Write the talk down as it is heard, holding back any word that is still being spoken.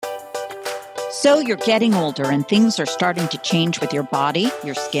So you're getting older and things are starting to change with your body,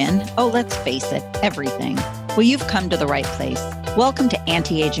 your skin. Oh, let's face it, everything. Well, you've come to the right place. Welcome to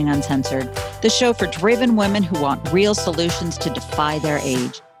Anti-Aging Uncensored, the show for driven women who want real solutions to defy their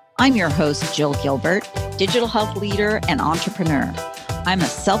age. I'm your host, Jill Gilbert, digital health leader and entrepreneur. I'm a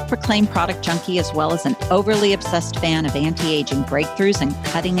self-proclaimed product junkie as well as an overly obsessed fan of anti-aging breakthroughs and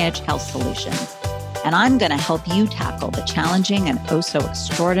cutting-edge health solutions. And I'm going to help you tackle the challenging and oh so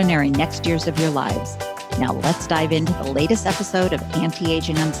extraordinary next years of your lives. Now let's dive into the latest episode of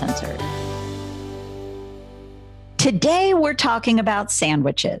Anti-Aging Uncensored. Today we're talking about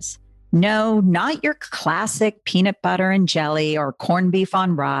sandwiches. No, not your classic peanut butter and jelly or corned beef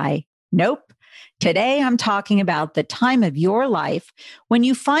on rye. Nope. Today, I'm talking about the time of your life when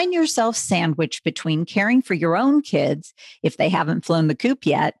you find yourself sandwiched between caring for your own kids, if they haven't flown the coop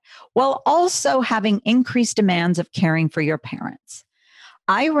yet, while also having increased demands of caring for your parents.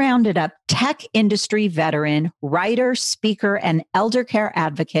 I rounded up tech industry veteran, writer, speaker, and elder care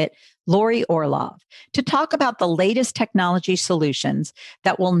advocate, Lori Orlov, to talk about the latest technology solutions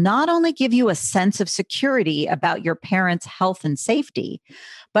that will not only give you a sense of security about your parents' health and safety,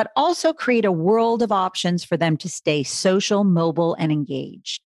 but also create a world of options for them to stay social, mobile, and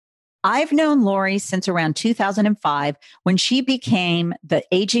engaged. I've known Lori since around 2005 when she became the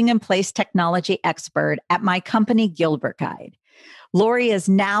aging in place technology expert at my company, Gilbert Guide. Lori is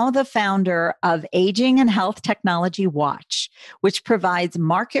now the founder of Aging and Health Technology Watch, which provides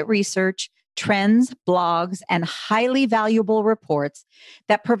market research, trends, blogs, and highly valuable reports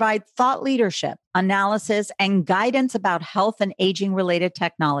that provide thought leadership, analysis, and guidance about health and aging-related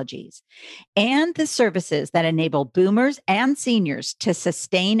technologies, and the services that enable boomers and seniors to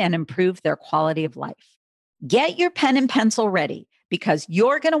sustain and improve their quality of life. Get your pen and pencil ready because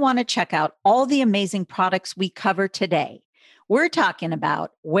you're going to want to check out all the amazing products we cover today. We're talking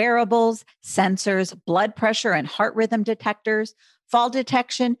about wearables, sensors, blood pressure and heart rhythm detectors, fall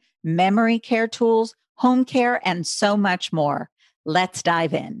detection, memory care tools, home care, and so much more. Let's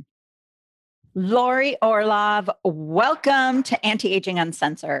dive in. Lori Orlov, welcome to Anti-Aging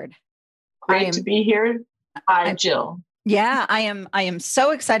Uncensored. Great to be here. Hi, Jill. Yeah, I am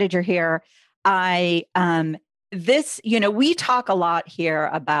so excited you're here. We talk a lot here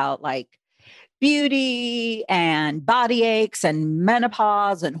about like beauty and body aches and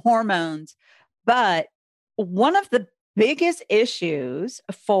menopause and hormones. But one of the biggest issues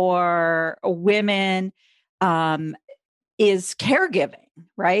for women is caregiving,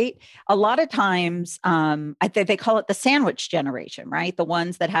 right? A lot of times, I think they call it the sandwich generation, right? The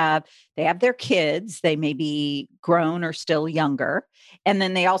ones that have their kids, they may be grown or still younger. And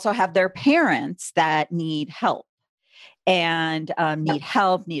then they also have their parents that need help. And need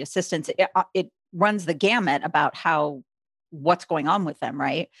assistance. It runs the gamut about what's going on with them,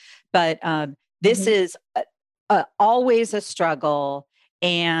 right? But this is always a struggle.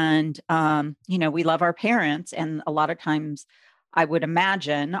 And, we love our parents. And a lot of times I would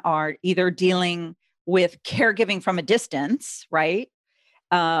imagine are either dealing with caregiving from a distance, right?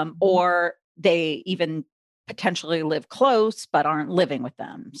 Or they even potentially live close, but aren't living with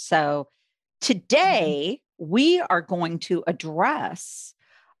them. So today, we are going to address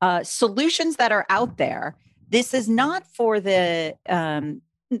solutions that are out there. This is not for we're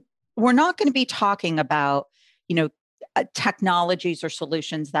not going to be talking about, technologies or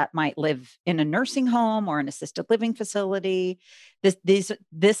solutions that might live in a nursing home or an assisted living facility.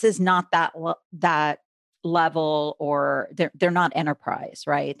 This is not that level, or they're not enterprise,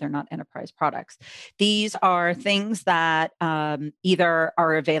 right? They're not enterprise products. These are things that either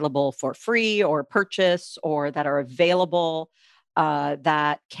are available for free or purchase, or that are available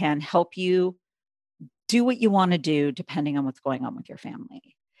that can help you do what you want to do depending on what's going on with your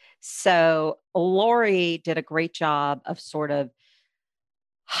family. So Lori did a great job of sort of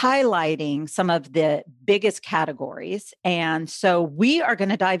highlighting some of the biggest categories. And so we are going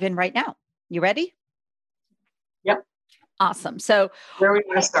to dive in right now. You ready? Yep. Awesome. So where are we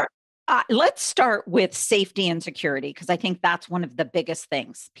going to start? Let's start with safety and security, because I think that's one of the biggest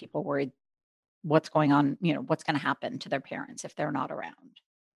things. People worried what's going on, what's going to happen to their parents if they're not around.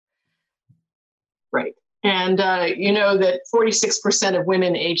 Right. And that 46% of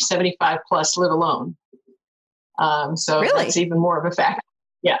women age 75 plus live alone. So really? That's even more of a fact.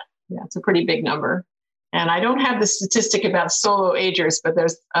 Yeah, it's a pretty big number. And I don't have the statistic about solo agers, but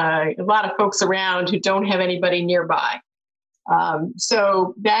there's a lot of folks around who don't have anybody nearby.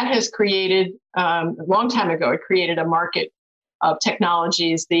 So that has created, a long time ago, it created a market of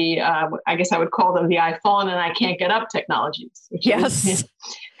technologies, I guess I would call them the I've fallen and I can't get up technologies. Yes.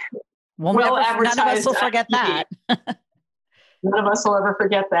 None of us will forget that. None of us will ever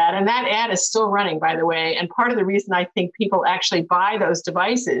forget that. And that ad is still running, by the way. And part of the reason I think people actually buy those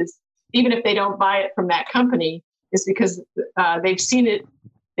devices, even if they don't buy it from that company, is because they've seen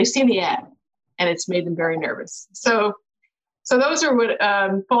the ad, and it's made them very nervous. So those are what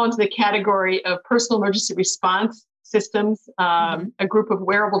fall into the category of personal emergency response systems, a group of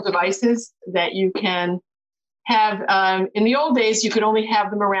wearable devices that you can have. In the old days, you could only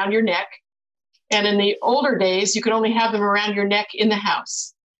have them around your neck. And in the older days, you could only have them around your neck in the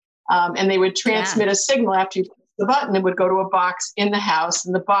house. And they would transmit a signal after you press the button. It would go to a box in the house,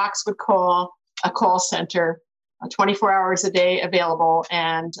 and the box would call a call center 24 hours a day available,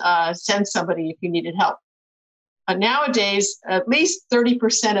 and send somebody if you needed help. Nowadays, at least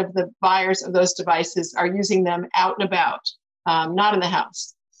 30% of the buyers of those devices are using them out and about, not in the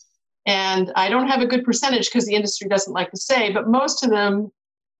house. And I don't have a good percentage because the industry doesn't like to say, but most of them,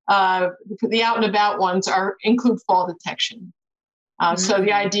 the out and about ones, include fall detection. So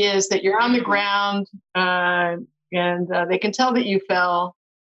the idea is that you're on the ground, and they can tell that you fell,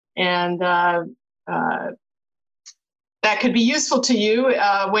 and that could be useful to you.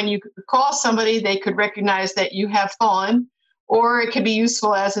 When you call somebody, they could recognize that you have fallen, or it could be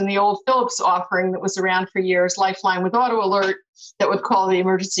useful, as in the old Philips offering that was around for years, Lifeline with auto alert, that would call the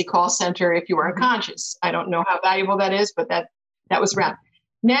emergency call center if you were unconscious. I don't know how valuable that is, but that was around.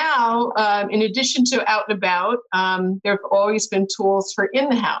 Now, in addition to out and about, there have always been tools for in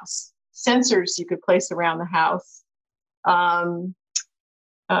the house, sensors you could place around the house,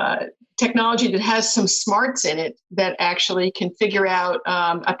 technology that has some smarts in it that actually can figure out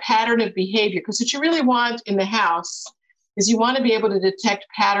a pattern of behavior. Because what you really want in the house is you want to be able to detect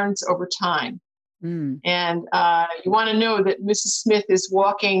patterns over time. And you want to know that Mrs. Smith is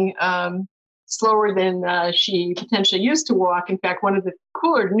walking slower than she potentially used to walk. In fact, one of the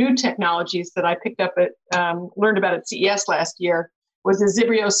cooler new technologies that I picked up learned about at CES last year was the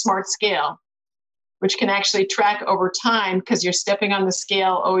Zibrio Smart Scale, which can actually track over time because you're stepping on the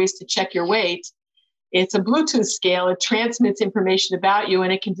scale always to check your weight. It's a Bluetooth scale. It transmits information about you,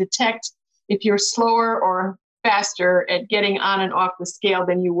 and it can detect if you're slower or faster at getting on and off the scale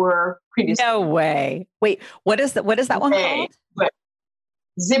than you were previously. No way. Wait, what is that one called?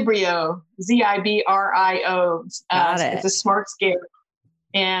 Zibrio, Zibrio. It's a smart scale.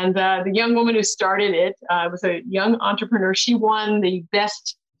 And the young woman who started it was a young entrepreneur. She won the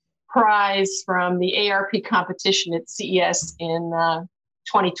best prize from the ARP competition at CES in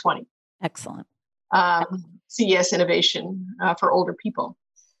 2020. Excellent. CES Innovation for older people.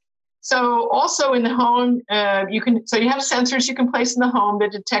 So also in the home, you have sensors you can place in the home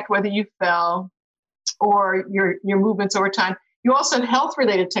that detect whether you fell or your movements over time. You also have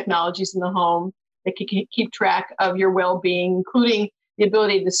health-related technologies in the home that can keep track of your well-being, including the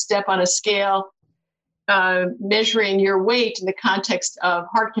ability to step on a scale, measuring your weight in the context of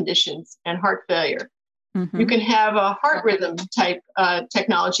heart conditions and heart failure. You can have a heart rhythm type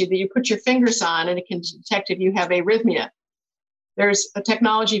technology that you put your fingers on, and it can detect if you have arrhythmia. There's a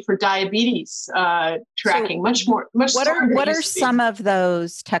technology for diabetes tracking, What are some of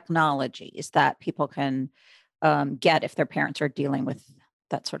those technologies that people can get if their parents are dealing with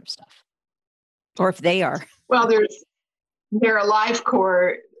that sort of stuff, or if they are? Well, their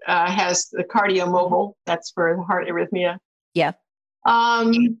AliveCor has the Cardio Mobile. That's for the heart arrhythmia. Yeah.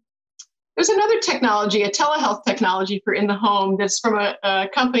 There's another technology, a telehealth technology for in the home, that's from a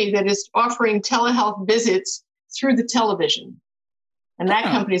company that is offering telehealth visits through the television. And that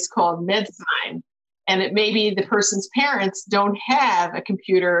company is called MedSign. And it may be the person's parents don't have a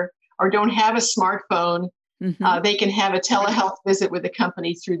computer or don't have a smartphone. They can have a telehealth visit with the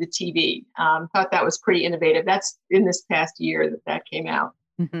company through the TV. Thought that was pretty innovative. That's in this past year that came out.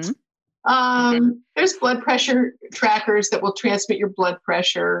 There's blood pressure trackers that will transmit your blood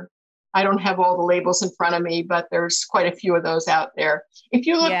pressure. I don't have all the labels in front of me, but there's quite a few of those out there. If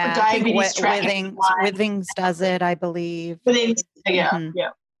you look for diabetes tracking, Withings does it, I believe. Withings, yeah.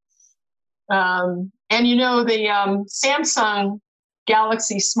 And the Samsung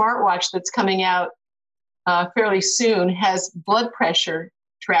Galaxy smartwatch that's coming out fairly soon has blood pressure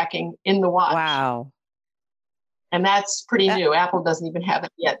tracking in the watch. Wow. And that's pretty new. Apple doesn't even have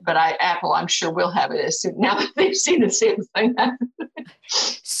it yet, but Apple, I'm sure, will have it as soon now that they've seen the Samsung.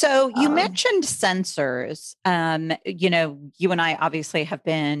 So you mentioned sensors. You and I obviously have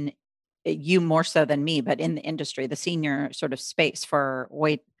been, you more so than me, but in the industry, the senior sort of space for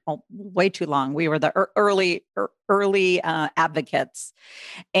way too long. We were the early advocates,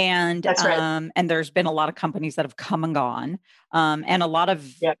 and that's right. And there's been a lot of companies that have come and gone, and a lot of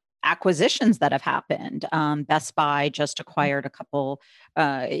acquisitions that have happened. Best Buy just acquired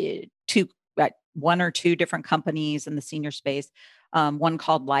two one or two different companies in the senior space, one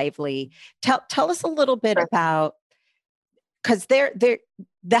called Lively. Tell us a little bit about, because the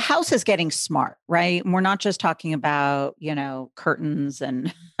house is getting smart, right? And we're not just talking about, curtains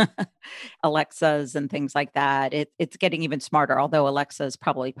and Alexas and things like that. It's getting even smarter, although Alexa is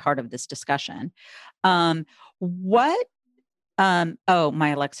probably part of this discussion. What oh, my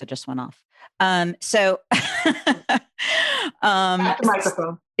Alexa just went off. So At the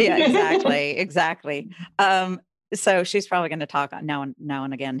microphone. Yeah, exactly. So she's probably going to talk now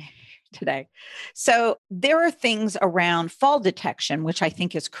and again today. So there are things around fall detection, which I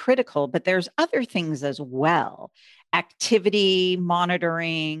think is critical, but there's other things as well. Activity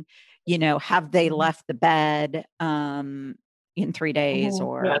monitoring, have they left the bed in 3 days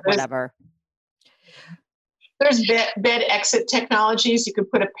or whatever. There's bed exit technologies. You can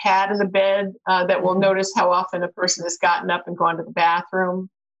put a pad in the bed that will notice how often a person has gotten up and gone to the bathroom.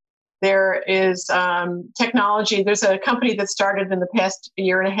 There is technology. There's a company that started in the past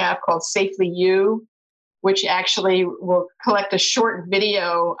year and a half called Safely You, which actually will collect a short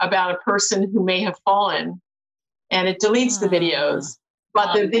video about a person who may have fallen, and it deletes the videos.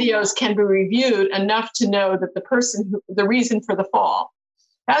 But the videos can be reviewed enough to know that the reason for the fall.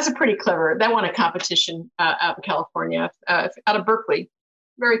 That was pretty clever. That won a competition out in California, out of Berkeley.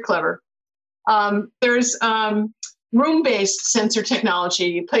 Very clever. There's room-based sensor technology.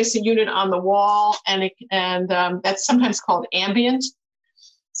 You place a unit on the wall, and that's sometimes called ambient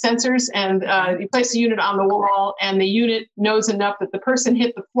sensors. And you place a unit on the wall, and the unit knows enough that the person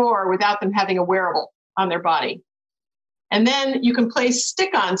hit the floor without them having a wearable on their body. And then you can place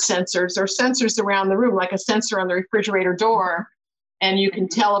stick-on sensors or sensors around the room, like a sensor on the refrigerator door. And you can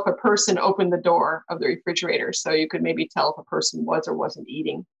tell if a person opened the door of the refrigerator. So you could maybe tell if a person was or wasn't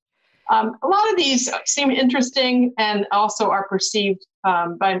eating. A lot of these seem interesting and also are perceived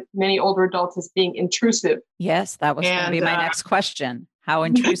by many older adults as being intrusive. Yes, that was going to be my next question. How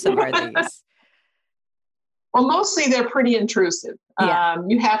intrusive are these? Well, mostly they're pretty intrusive. Yeah.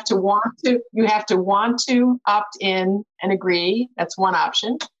 You have to want to opt in and agree. That's one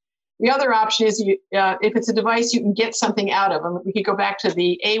option. The other option is if it's a device you can get something out of. We could go back to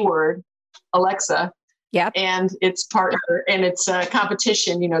the A word, Alexa, and its partner and its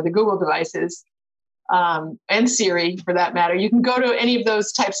competition, the Google devices, and Siri for that matter. You can go to any of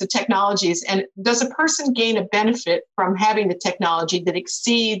those types of technologies. And does a person gain a benefit from having the technology that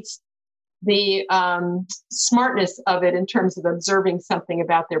exceeds the smartness of it in terms of observing something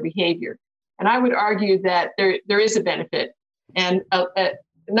about their behavior? And I would argue that there is a benefit. And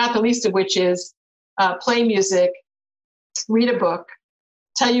not the least of which is play music, read a book,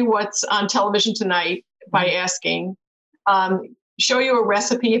 tell you what's on television tonight by asking, show you a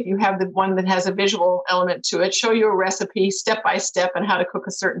recipe if you have the one that has a visual element to it, show you a recipe step by step on how to cook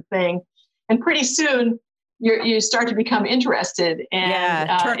a certain thing. And pretty soon you start to become interested.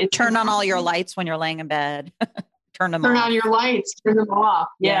 And turn on all your lights when you're laying in bed. Turn on your lights, turn them off.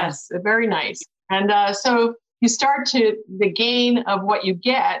 Yes, very nice. And so you start the gain of what you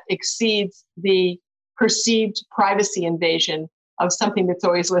get exceeds the perceived privacy invasion of something that's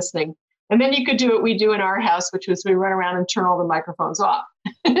always listening. And then you could do what we do in our house, which was we run around and turn all the microphones off.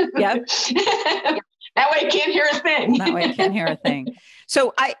 Yep. That way you can't hear a thing.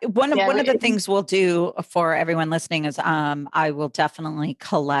 So one of the things we'll do for everyone listening is I will definitely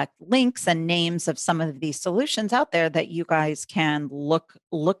collect links and names of some of these solutions out there that you guys can look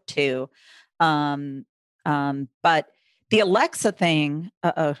to. But the Alexa thing,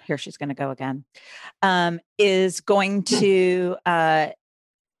 here she's going to go again, is going to,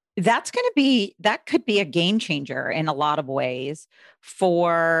 that could be a game changer in a lot of ways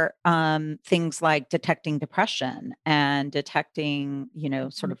for things like detecting depression and detecting,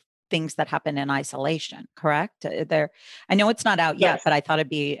 sort of things that happen in isolation, correct? I know it's not out yet, but I thought it'd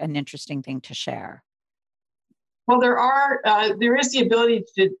be an interesting thing to share. Well, there is the ability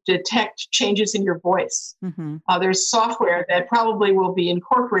to detect changes in your voice. Mm-hmm. There's software that probably will be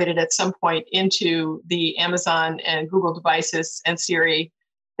incorporated at some point into the Amazon and Google devices and Siri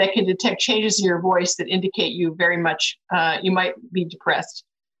that can detect changes in your voice that indicate you very much, you might be depressed.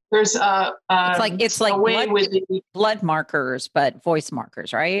 There's it's like a way with blood markers, but voice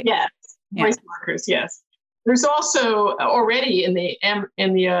markers, right? Yes, voice markers. Yes. There's also already in the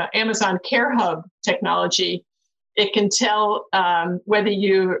Amazon Care Hub technology. It can tell whether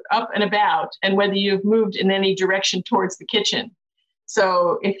you're up and about and whether you've moved in any direction towards the kitchen.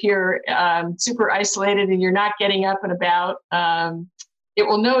 So if you're super isolated and you're not getting up and about, it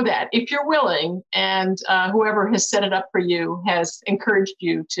will know that if you're willing, and whoever has set it up for you has encouraged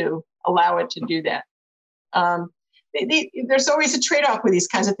you to allow it to do that. there's always a trade-off with these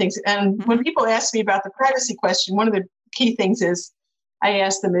kinds of things. And when people ask me about the privacy question, one of the key things is I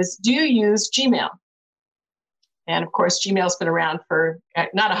ask them is, do you use Gmail? And of course, Gmail's been around for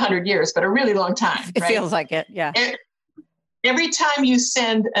not 100 years, but a really long time. It feels like it, yeah. Every time you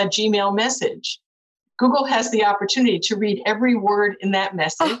send a Gmail message, Google has the opportunity to read every word in that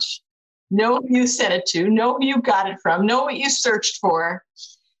message, know who you sent it to, know who you got it from, know what you searched for.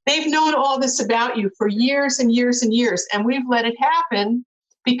 They've known all this about you for years and years and years, and we've let it happen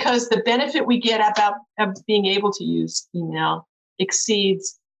because the benefit we get about being able to use email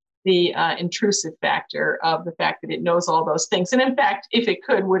exceeds the intrusive factor of the fact that it knows all those things. And in fact, if it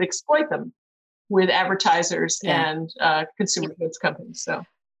could, would exploit them with advertisers and consumer goods companies. So,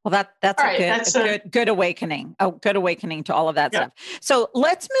 well, that's a good awakening. Oh, good awakening to all of that stuff. So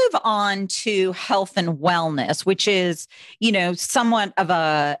let's move on to health and wellness, which is, somewhat of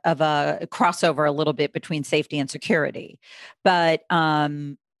a crossover a little bit between safety and security. But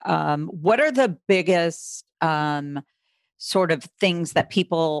what are the biggest sort of things that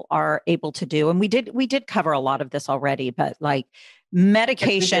people are able to do? And we did cover a lot of this already, but like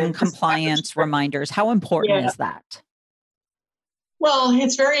medication compliance reminders, how important is that? Well,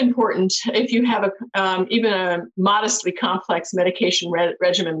 it's very important if you have even a modestly complex medication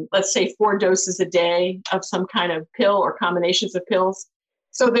regimen, let's say 4 doses a day of some kind of pill or combinations of pills.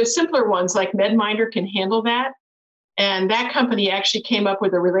 So the simpler ones like MedMinder can handle that. And that company actually came up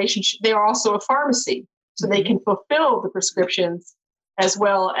with a relationship. They are also a pharmacy, so they can fulfill the prescriptions as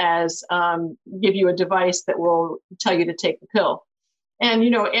well as give you a device that will tell you to take the pill. And,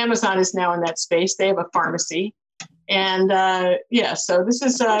 Amazon is now in that space. They have a pharmacy. And so this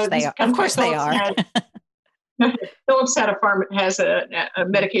is of course they are. Philips has a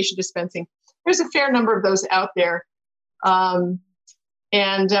medication dispensing. There's a fair number of those out there, and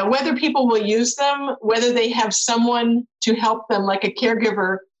whether people will use them, whether they have someone to help them, like a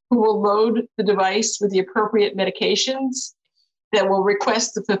caregiver who will load the device with the appropriate medications, that will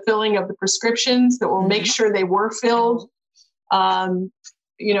request the fulfilling of the prescriptions, that will make sure they were filled.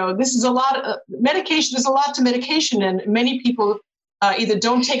 This is a lot of medication. There's a lot to medication, and many people either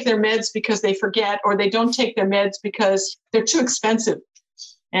don't take their meds because they forget, or they don't take their meds because they're too expensive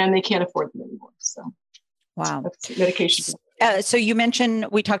and they can't afford them anymore. So, wow, that's medication. So you mentioned,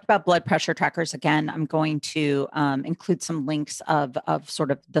 we talked about blood pressure trackers. Again, I'm going to include some links of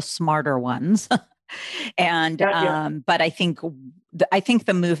sort of the smarter ones. And but I think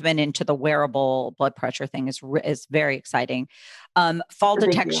the movement into the wearable blood pressure thing is very exciting. Fall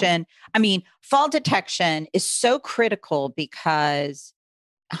detection. I mean, fall detection is so critical because,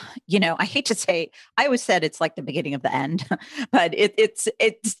 I hate to say, I always said it's like the beginning of the end, but it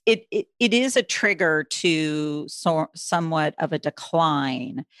is a trigger to somewhat of a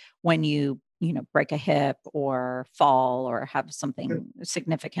decline when you break a hip or fall or have something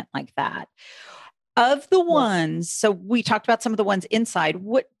significant like that. Of the ones, so we talked about some of the ones inside.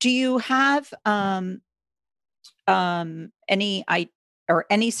 What do you have any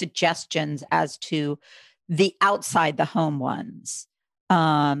suggestions as to the outside the home ones?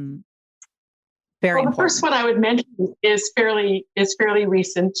 The first one I would mention is fairly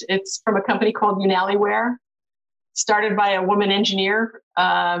recent. It's from a company called Unaliware, started by a woman engineer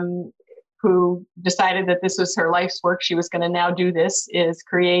who decided that this was her life's work. She was going to now do this, is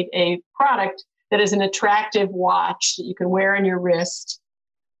create a product that is an attractive watch that you can wear on your wrist.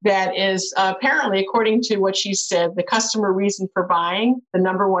 That is apparently, according to what she said, the customer reason for buying, the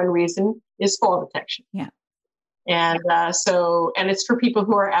number one reason, is fall detection. Yeah. And and it's for people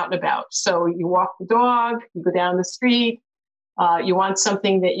who are out and about. So you walk the dog, you go down the street, you want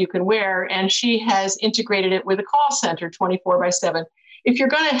something that you can wear. And she has integrated it with a call center 24/7. If you're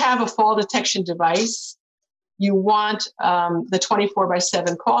going to have a fall detection device, you want the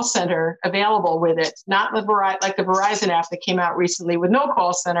 24/7 call center available with it, not like the Verizon app that came out recently with no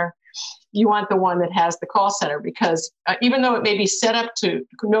call center. You want the one that has the call center, because even though it may be set up to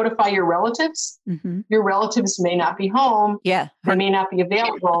notify your relatives, your relatives may not be home. Yeah. They may not be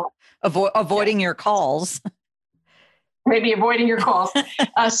available. Avoiding your calls. Maybe avoiding your calls.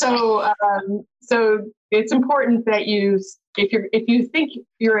 So it's important that if you think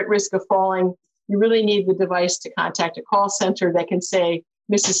you're at risk of falling, you really need the device to contact a call center that can say,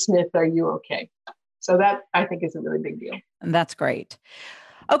 "Mrs. Smith, are you okay?" So that, I think, is a really big deal. And that's great.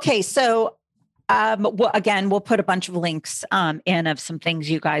 Okay, so we'll put a bunch of links in of some things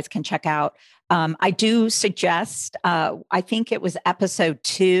you guys can check out. I do suggest, I think it was episode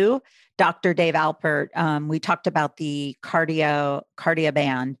 2, Dr. Dave Alpert. We talked about the Cardia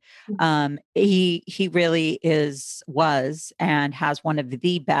band. He really was and has one of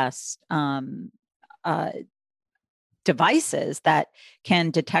the best devices that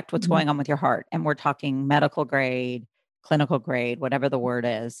can detect what's going on with your heart. And we're talking medical grade, clinical grade, whatever the word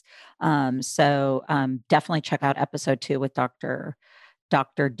is. So definitely check out episode 2 with Dr.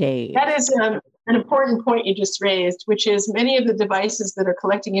 Dave. That is an important point you just raised, which is many of the devices that are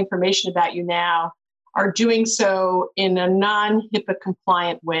collecting information about you now are doing so in a non-HIPAA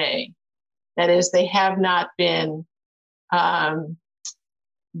compliant way. That is, they have not been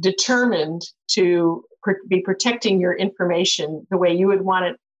determined to be protecting your information the way you would want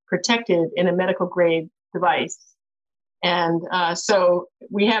it protected in a medical grade device. And so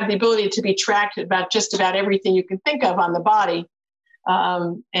we have the ability to be tracked about just about everything you can think of on the body.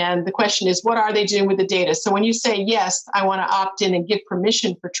 And the question is, what are they doing with the data? So when you say, yes, I want to opt in and give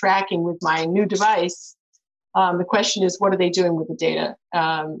permission for tracking with my new device, the question is, what are they doing with the data?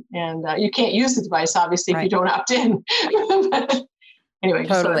 And you can't use the device, obviously, if you don't opt in. Anyway,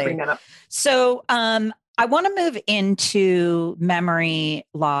 just thought I'd bring that up. So I want to move into memory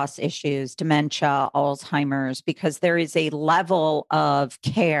loss issues, dementia, Alzheimer's, because there is a level of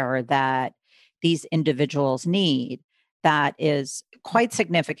care that these individuals need that is quite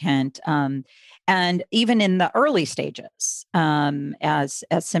significant. And even in the early stages, as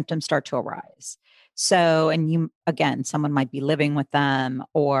symptoms start to arise. So, and someone might be living with them,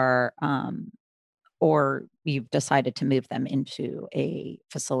 or you've decided to move them into a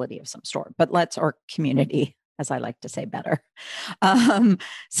facility of some sort, or community, as I like to say better.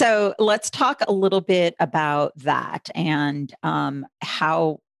 So let's talk a little bit about that and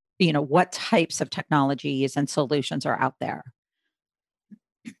how, what types of technologies and solutions are out there.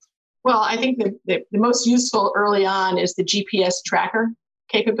 Well, I think the most useful early on is the GPS tracker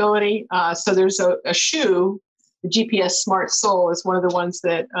capability. So there's a shoe. The GPS Smart Sole is one of the ones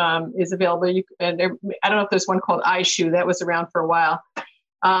that is available. I don't know if there's one called iShoe that was around for a while.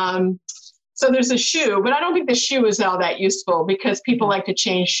 So there's a shoe, but I don't think the shoe is all that useful because people like to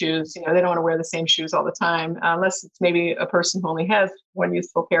change shoes. They don't want to wear the same shoes all the time, unless it's maybe a person who only has one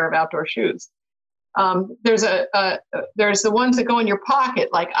useful pair of outdoor shoes. There's the ones that go in your pocket,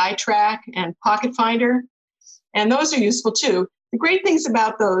 like iTrack and Pocket Finder, and those are useful too. The great things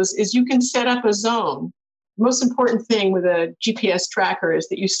about those is you can set up a zone. The most important thing with a GPS tracker is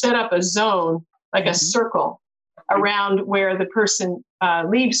that you set up a zone, like a circle, around where the person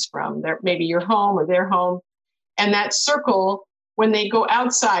leaves from, maybe your home or their home. And that circle, when they go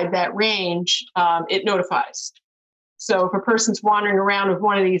outside that range, it notifies. So if a person's wandering around with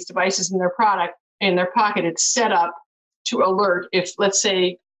one of these devices in their pocket, it's set up to alert if, let's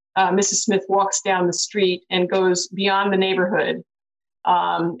say, Mrs. Smith walks down the street and goes beyond the neighborhood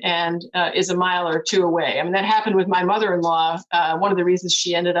and is a mile or two away. I mean, that happened with my mother-in-law. One of the reasons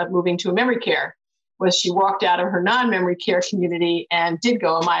she ended up moving to a memory care was she walked out of her non-memory care community and did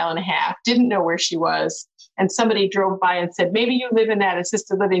go a mile and a half, didn't know where she was. And somebody drove by and said, maybe you live in that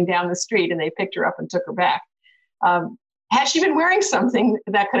assisted living down the street. And they picked her up and took her back. Had she been wearing something,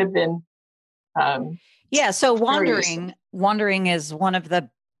 that could have been. So wandering is one of the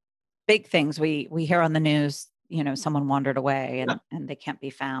big things we hear on the news. Someone wandered away and they can't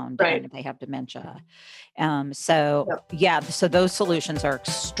be found, and they have dementia. So those solutions are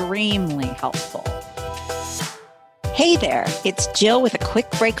extremely helpful. Hey there, it's Jill with a quick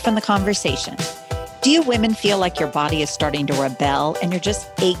break from the conversation. Do you women feel like your body is starting to rebel and you're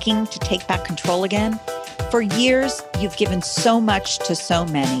just aching to take back control again? For years, you've given so much to so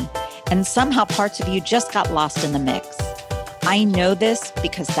many, and somehow parts of you just got lost in the mix. I know this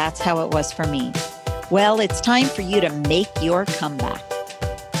because that's how it was for me. Well, it's time for you to make your comeback.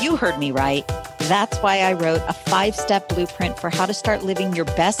 You heard me right. That's why I wrote a 5-step blueprint for how to start living your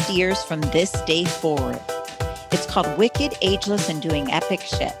best years from this day forward. It's called Wicked, Ageless, and Doing Epic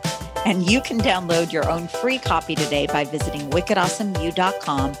Shit. And you can download your own free copy today by visiting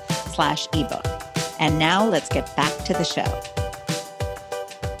wickedawesomeyou.com/ebook. And now let's get back to the show.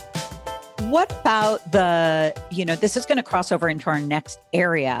 What about this is going to cross over into our next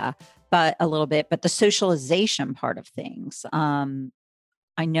area, but the socialization part of things. I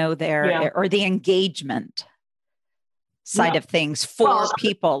know or the engagement side of things for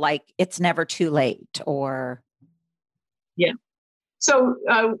people, like it's never too late or. Yeah. So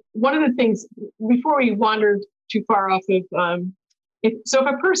one of the things, before we wandered too far off of, if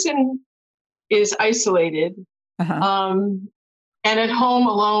a person is isolated and at home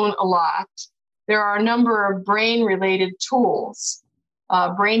alone a lot, there are a number of brain-related tools,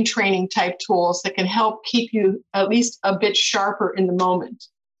 brain training type tools that can help keep you at least a bit sharper in the moment.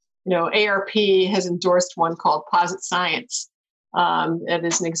 ARP has endorsed one called Posit Science. That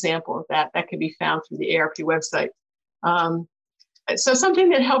is an example of that. That can be found through the ARP website. So something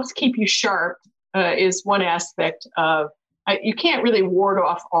that helps keep you sharp is one aspect of, you can't really ward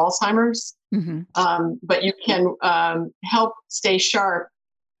off Alzheimer's, but you can help stay sharp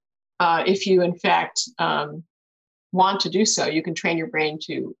if you, in fact, want to do so. You can train your brain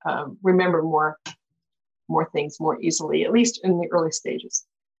to remember more things more easily, at least in the early stages.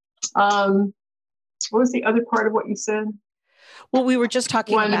 What was the other part of what you said? Well, we were just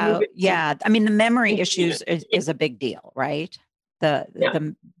talking about, I mean, the memory issues is a big deal, right?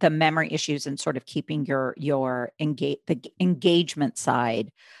 The memory issues and sort of keeping the engagement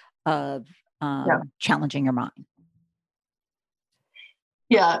side of challenging your mind.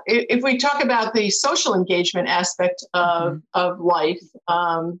 Yeah, if we talk about the social engagement aspect of life,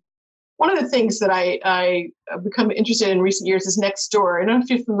 one of the things that I become interested in recent years is Nextdoor. I don't know if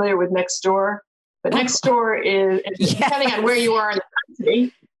you're familiar with Nextdoor, but Nextdoor is, depending on where you are in the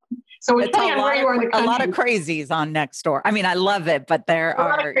country. So depending on where you are in the country. A lot of crazies on Nextdoor. I mean, I love it, but there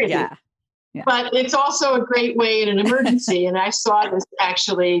are, yeah. But it's also a great way in an emergency. And I saw this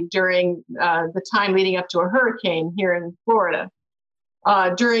actually during the time leading up to a hurricane here in Florida.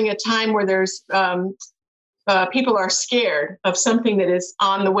 During a time where there's people are scared of something that is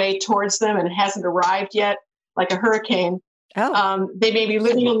on the way towards them and it hasn't arrived yet, like a hurricane. They may be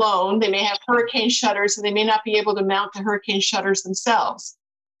living alone. They may have hurricane shutters, and they may not be able to mount the hurricane shutters themselves.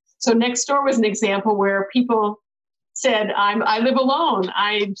 So Nextdoor was an example where people said, I live alone.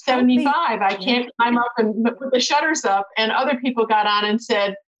 I'm 75. I can't climb up and put the shutters up. And other people got on and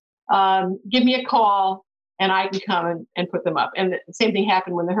said, give me a call and I can come and put them up. And the same thing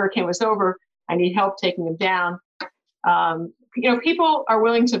happened when the hurricane was over. I need help taking them down. People are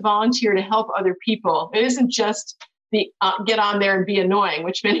willing to volunteer to help other people. It isn't just get on there and be annoying,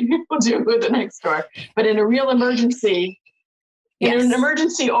 which many people do with the Nextdoor. But in a real emergency, in an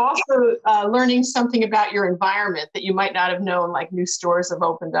emergency, also learning something about your environment that you might not have known, like new stores have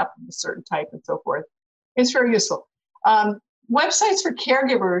opened up of a certain type and so forth. It's very useful. Websites for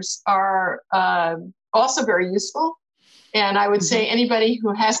caregivers are also very useful. And I would say anybody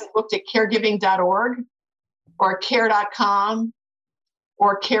who hasn't looked at caregiving.org or care.com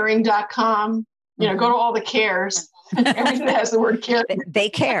or caring.com, go to all the cares. Everything that has the word care. They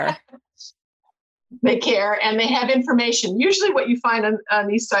care. They care, and they have information. Usually what you find on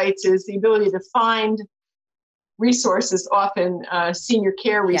these sites is the ability to find resources, often senior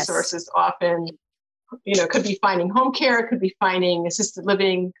care resources, often, could be finding home care, could be finding assisted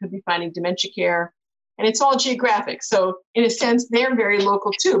living, could be finding dementia care. And it's all geographic. So in a sense, they're very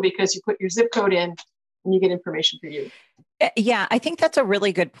local too, because you put your zip code in and you get information for you. Yeah, I think that's a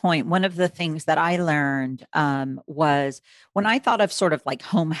really good point. One of the things that I learned was when I thought of sort of like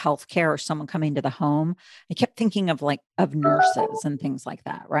home health care or someone coming to the home, I kept thinking of nurses and things like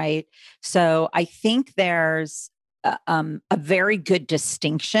that, right? So I think there's a very good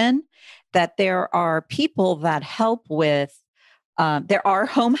distinction that there are people that help with there are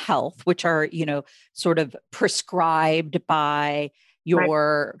home health, which are, sort of prescribed by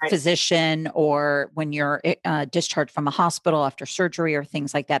your physician, or when you're discharged from a hospital after surgery or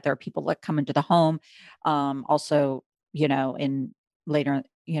things like that. There are people that come into the home. Also, in later,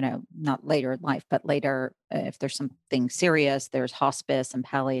 not later in life, but later, if there's something serious, there's hospice and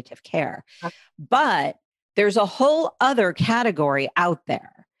palliative care. But there's a whole other category out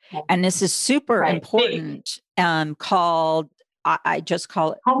there. And this is super important, called, I just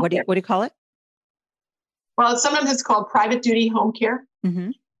call it, what do you call it? Well, sometimes it's called private duty home care.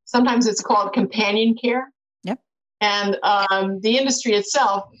 Sometimes it's called companion care. Yep. And the industry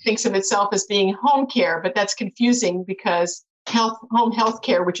itself thinks of itself as being home care, but that's confusing because home health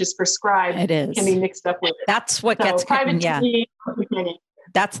care, which is prescribed, can be mixed up with it. That's what gets private duty companion.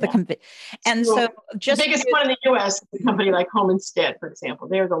 That's the and so just the biggest one in the U.S. is a company like Home Instead, for example.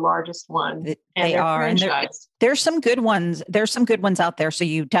 They're the largest one. They are, and there's some good ones. There's some good ones out there. So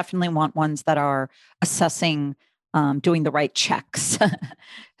you definitely want ones that are assessing, doing the right checks,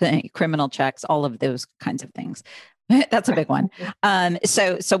 criminal checks, all of those kinds of things. That's a big one.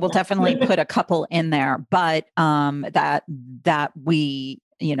 So we'll definitely put a couple in there, but that we,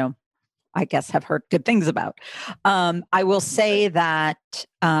 I guess, have heard good things about. I will say that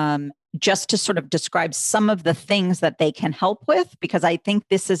just to sort of describe some of the things that they can help with, because I think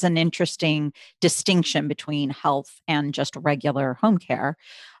this is an interesting distinction between health and just regular home care,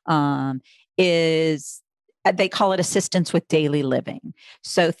 is they call it assistance with daily living.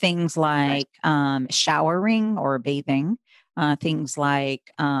 So things like showering or bathing, things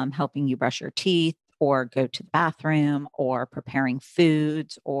like helping you brush your teeth or go to the bathroom, or preparing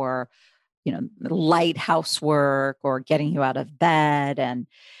foods, or light housework, or getting you out of bed. And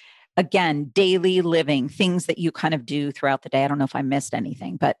again, daily living, things that you kind of do throughout the day. I don't know if I missed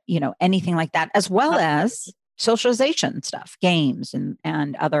anything, but anything like that, as well as socialization stuff, games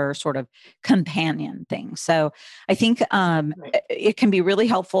and other sort of companion things. So I think it can be really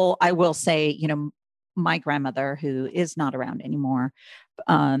helpful. I will say, my grandmother, who is not around anymore,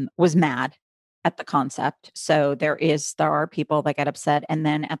 was mad at the concept. So there are people that get upset. And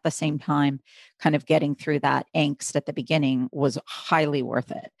then at the same time, kind of getting through that angst at the beginning was highly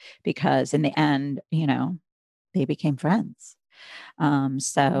worth it, because in the end, they became friends.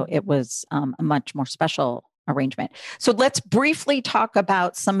 So it was a much more special arrangement. So let's briefly talk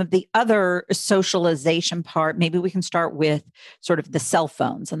about some of the other socialization part. Maybe we can start with sort of the cell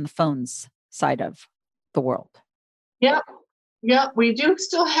phones and the phones side of the world. Yeah, we do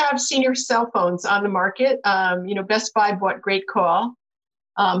still have senior cell phones on the market. Best Buy bought Great Call.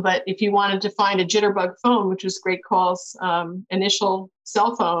 But if you wanted to find a Jitterbug phone, which was Great Call's initial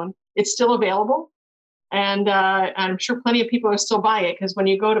cell phone, it's still available. And I'm sure plenty of people are still buying it, because when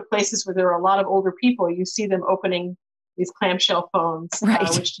you go to places where there are a lot of older people, you see them opening these clamshell phones, right.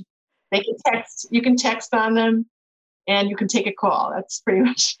 Which they can text. You can text on them, and you can take a call. That's pretty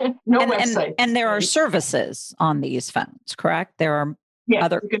much it. Website. And there are services on these phones, correct? There are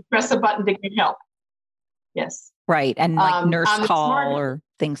other. You can press a button to get help. Yes. Right, and like nurse call or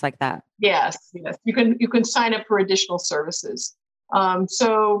things like that. Yes. You can sign up for additional services.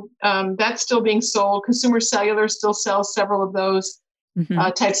 So that's still being sold. Consumer Cellular still sells several of those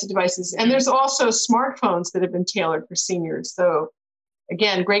types of devices. And there's also smartphones that have been tailored for seniors. So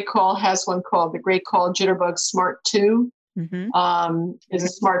again, Great Call has one called the Great Call Jitterbug Smart 2. Is a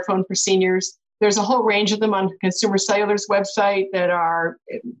smartphone for seniors. There's a whole range of them on Consumer Cellular's website that are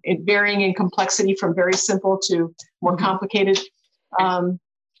varying in complexity from very simple to more complicated.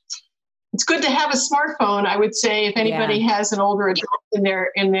 It's good to have a smartphone. I would say if anybody has an older adult in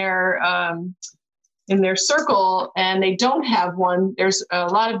their circle and they don't have one, there's a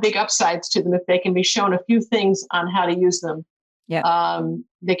lot of big upsides to them if they can be shown a few things on how to use them. Yeah,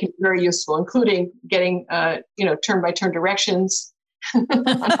 they can be very useful, including getting turn-by-turn directions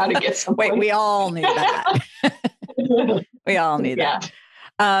on how to get somewhere. Wait, we all need that. We all need that.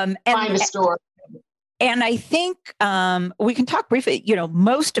 Find a store. And I think we can talk briefly,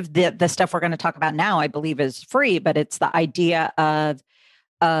 most of the stuff we're going to talk about now, I believe, is free, but it's the idea of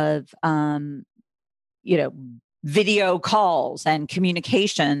video calls and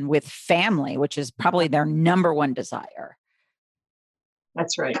communication with family, which is probably their number one desire.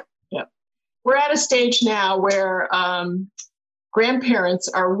 That's right. Yeah. We're at a stage now where grandparents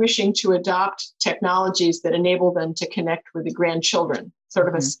are wishing to adopt technologies that enable them to connect with the grandchildren, sort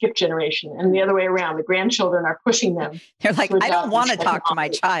of a skip generation. And the other way around, the grandchildren are pushing them. They're like, I don't want to talk to my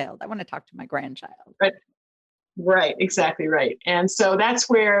child. I want to talk to my grandchild. Right. Exactly right. And so that's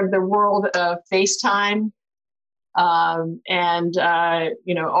where the world of FaceTime and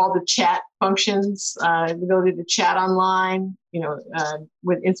all the chat functions, the ability to chat online,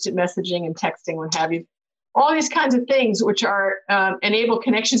 with instant messaging and texting, what have you. All these kinds of things which are enable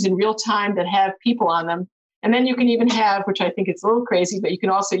connections in real time that have people on them. And then you can even have, which I think it's a little crazy, but you can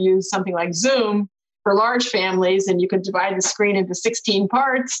also use something like Zoom for large families, and you can divide the screen into 16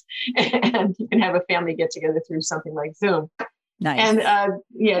 parts, and you can have a family get together through something like Zoom. Nice. And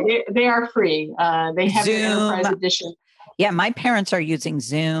they are free. They have the Enterprise Edition. Yeah, my parents are using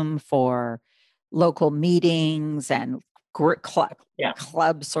Zoom for local meetings and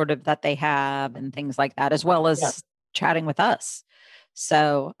clubs sort of that they have and things like that, as well as chatting with us.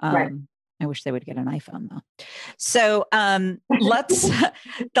 So I wish they would get an iPhone though. So let's,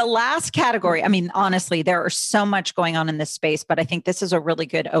 the last category, I mean, honestly, there are so much going on in this space, but I think this is a really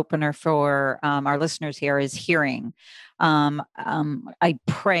good opener for our listeners here is hearing. I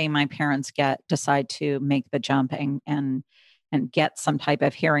pray my parents decide to make the jump and get some type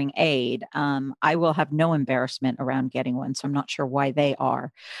of hearing aid. I will have no embarrassment around getting one, so I'm not sure why they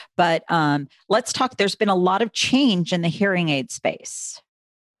are. But let's talk. There's been a lot of change in the hearing aid space.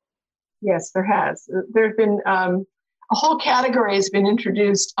 Yes, there has. There's been a whole category has been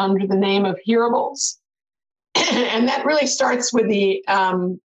introduced under the name of hearables. And that really starts with the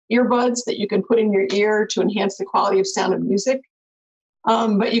earbuds that you can put in your ear to enhance the quality of sound of music.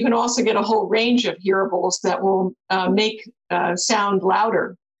 But you can also get a whole range of hearables that will make sound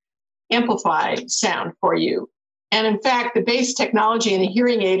louder, amplify sound for you. And in fact, the base technology in a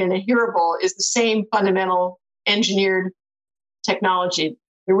hearing aid and a hearable is the same fundamental engineered technology.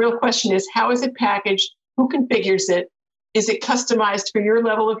 The real question is, how is it packaged? Who configures it? Is it customized for your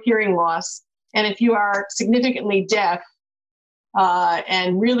level of hearing loss? And if you are significantly deaf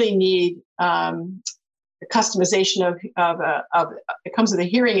and really need the customization of it comes with a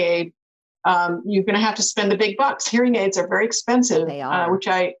hearing aid, you're going to have to spend the big bucks. Hearing aids are very expensive, They are. which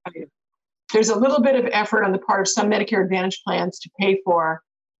there's a little bit of effort on the part of some Medicare Advantage plans to pay for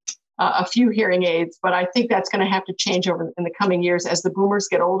a few hearing aids, but I think that's going to have to change over in the coming years as the boomers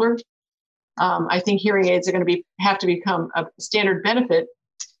get older. I think hearing aids are going to have to become a standard benefit.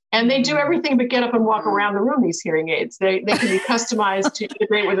 And they do everything but get up and walk around the room, these hearing aids. They can be customized to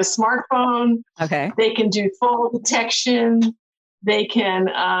integrate with a smartphone. Okay. They can do fall detection. They can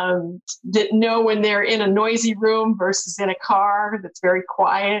know when they're in a noisy room versus in a car that's very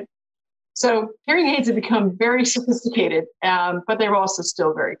quiet. So hearing aids have become very sophisticated, but they're also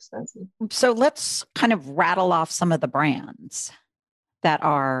still very expensive. So let's kind of rattle off some of the brands that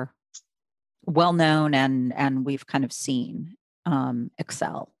are well-known and we've kind of seen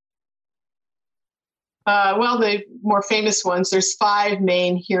excel. Well, the more famous ones, there's 5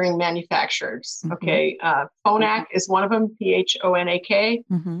 main hearing manufacturers. Mm-hmm. Okay. Phonak is one of them, Phonak.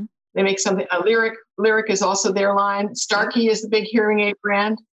 Mm-hmm. They make something, Lyric is also their line. Starkey is the big hearing aid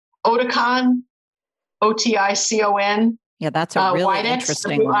brand. Oticon, Oticon. Yeah, that's a really Widex,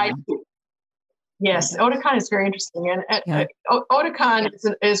 interesting one. Yes, Oticon is very interesting. And Oticon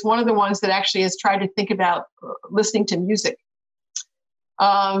is one of the ones that actually has tried to think about listening to music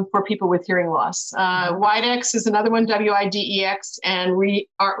for people with hearing loss. Widex is another one, Widex, and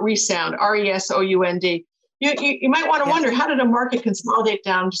Resound, Resound. You might want to wonder, how did a market consolidate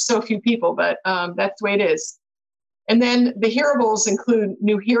down to so few people? But that's the way it is. And then the hearables include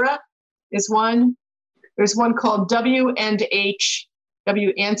Nuheara is one. There's one called W&H,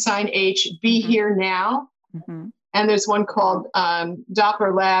 W and sign H, Be Here Now. Mm-hmm. And there's one called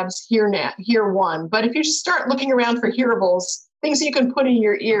Doppler Labs, Hear One. But if you just start looking around for hearables, things that you can put in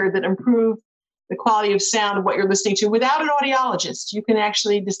your ear that improve the quality of sound of what you're listening to without an audiologist, you can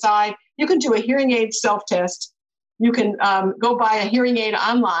actually decide. You can do a hearing aid self-test. You can go buy a hearing aid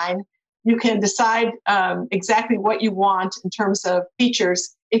online. You can decide exactly what you want in terms of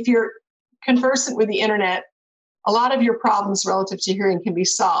features. If you're conversant with the internet, a lot of your problems relative to hearing can be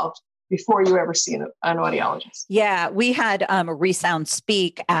solved before you ever see an audiologist. Yeah, we had Resound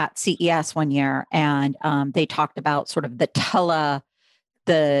speak at CES one year, and they talked about sort of the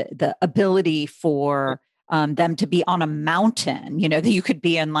ability for them to be on a mountain, that you could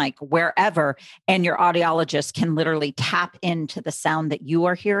be in like wherever, and your audiologist can literally tap into the sound that you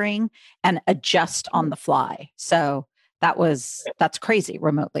are hearing and adjust on the fly. So that's crazy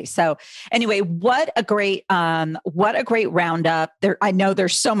remotely. So anyway, what a great roundup there. I know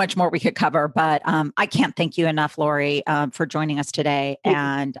there's so much more we could cover, but I can't thank you enough, Lori, for joining us today.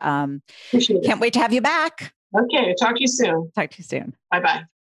 And can't wait to have you back. Okay. Talk to you soon. Bye-bye.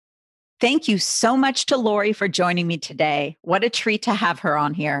 Thank you so much to Lori for joining me today. What a treat to have her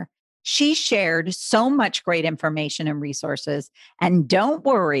on here. She shared so much great information and resources. And don't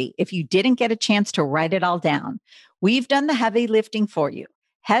worry if you didn't get a chance to write it all down. We've done the heavy lifting for you.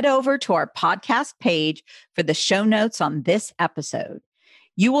 Head over to our podcast page for the show notes on this episode.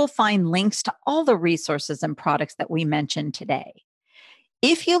 You will find links to all the resources and products that we mentioned today.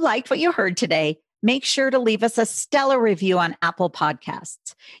 If you liked what you heard today, make sure to leave us a stellar review on Apple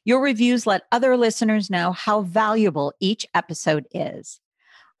Podcasts. Your reviews let other listeners know how valuable each episode is.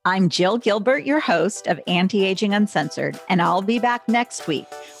 I'm Jill Gilbert, your host of Anti-Aging Uncensored, and I'll be back next week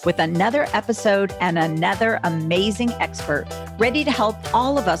with another episode and another amazing expert ready to help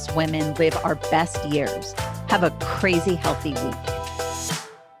all of us women live our best years. Have a crazy healthy week.